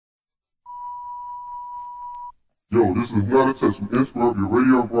Yo, this is not a test. We interrupt your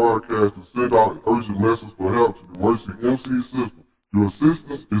radio broadcast to send out an urgent message for help to the emergency MC system. Your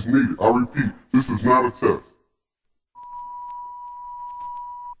assistance is needed. I repeat, this is not a test.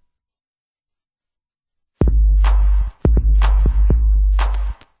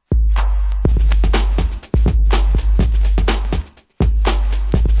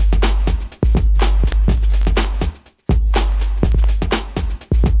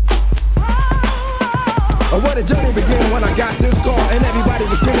 What a journey began when I got this call, and everybody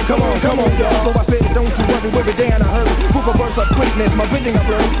was screaming, come on, y'all. So I said, don't you worry, every day and I heard. Proof of burst of quickness, my vision I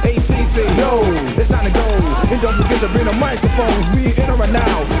blurred. ATC, yo, it's time to go. And don't forget to bring the microphones. We entering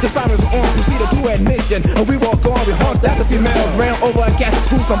now. The sirens are on, proceeded to ignition. And we walk on, we honk, that's the females. Ran over a cat,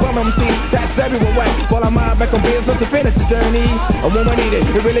 school, some bum MC. That's everywhere whack. While I'm out back on business to finish the journey. And when we need it,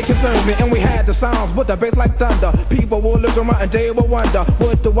 it really concerns me. And we had the sounds with the bass like thunder. People will look around and they will wonder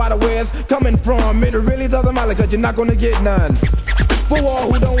what the water is coming from. It really doesn't matter, cause you're not gonna get none. For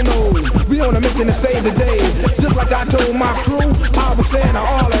all who don't know, we on a mission to save the day. Just like I told my crew, I was saying to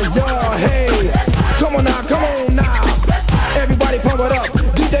all of y'all, hey, come on now, everybody pump it up.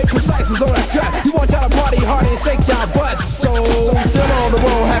 DJ Precise is on the cut. You want y'all to party hard and shake y'all butts, so still on the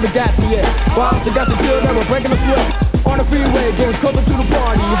road, haven't got me yet. Bombs and got some chill, never breaking the sweat. On the freeway, getting closer to the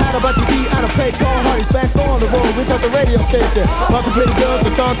party. Had about to eat at a place called Hardy's. Back on the road, we touched the radio station. About to play the girls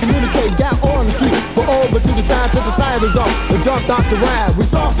and start communicating. Got on the street, but over to the side till the sirens off. And jumped off the ride. We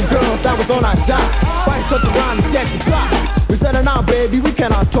saw some girls that was on our job. Spice touched around and checked the clock. We said, now baby, we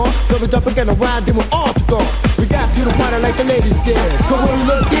cannot talk. So we jump again around, then we're all to go. We got to the party like the ladies said. Cause when we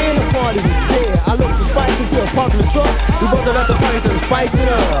looked in, the party was dead. I looked to Spice until parking the truck. We both at the party, so we spice it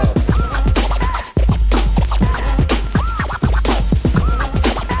up.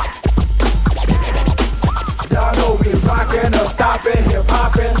 Rockin' or stoppin', hip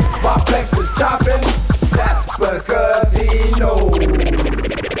hoppin', while Flex is choppin'. That's because he knows.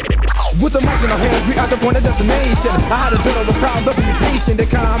 With the mics in our hands, we out the point of destination. I had to turn over crowd up, be patient, they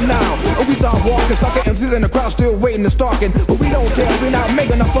calm now. And we start walking, sucker MCs in the crowd still waiting and stalking. But we don't care, we not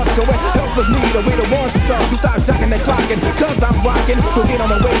making a fuss go away. Help us need a way to want to draw. So stop jocking and clocking, cause I'm rocking. Don't get on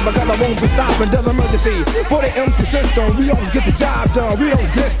my way because I won't be stopping. There's emergency for the MC system. We always get the job done, we don't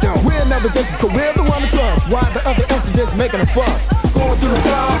diss them. We're never just cause we're the one to trust. Why the other MC just making a fuss? Going through the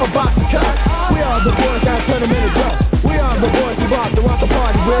crowd about to cuss. We are the boys that turn them into dust. We are the boys who rock the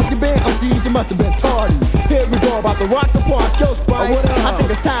party. Where you been? MCs, you must have been tardy. Here we go about to rock the park. Yo, Spice, I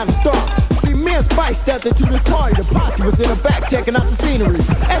think it's time to start. See, me and Spice stepped into the party. The posse was in the back checking out the scenery.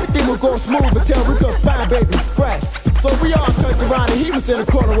 Everything was going smooth until we could find baby fresh. So we all turned around and he was in the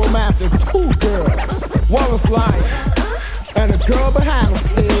corner romancing with two girls. One was lying, and the girl behind him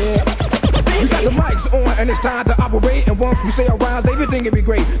said, we got the mics on and it's time to operate. And once we say around, everything will be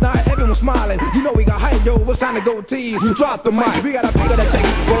great. Now everyone's smiling, you know we got hype, yo. It's time to go tease. We drop the mic, we got a bigger to take.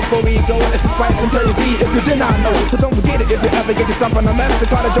 Before we go, it's the Spice and Jersey. If you did not know, so don't forget it. If you ever get yourself on the mess, to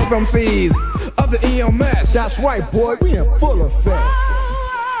call the dope MCs of the E.M.S. That's right, boy, we in full effect.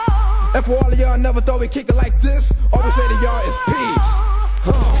 And for all of y'all never thought we'd kick it like this, all we say to y'all is peace.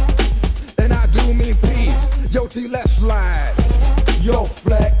 And I do mean peace. Yo, T, let's slide. Yo,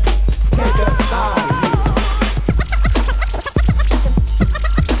 Flex, take us out.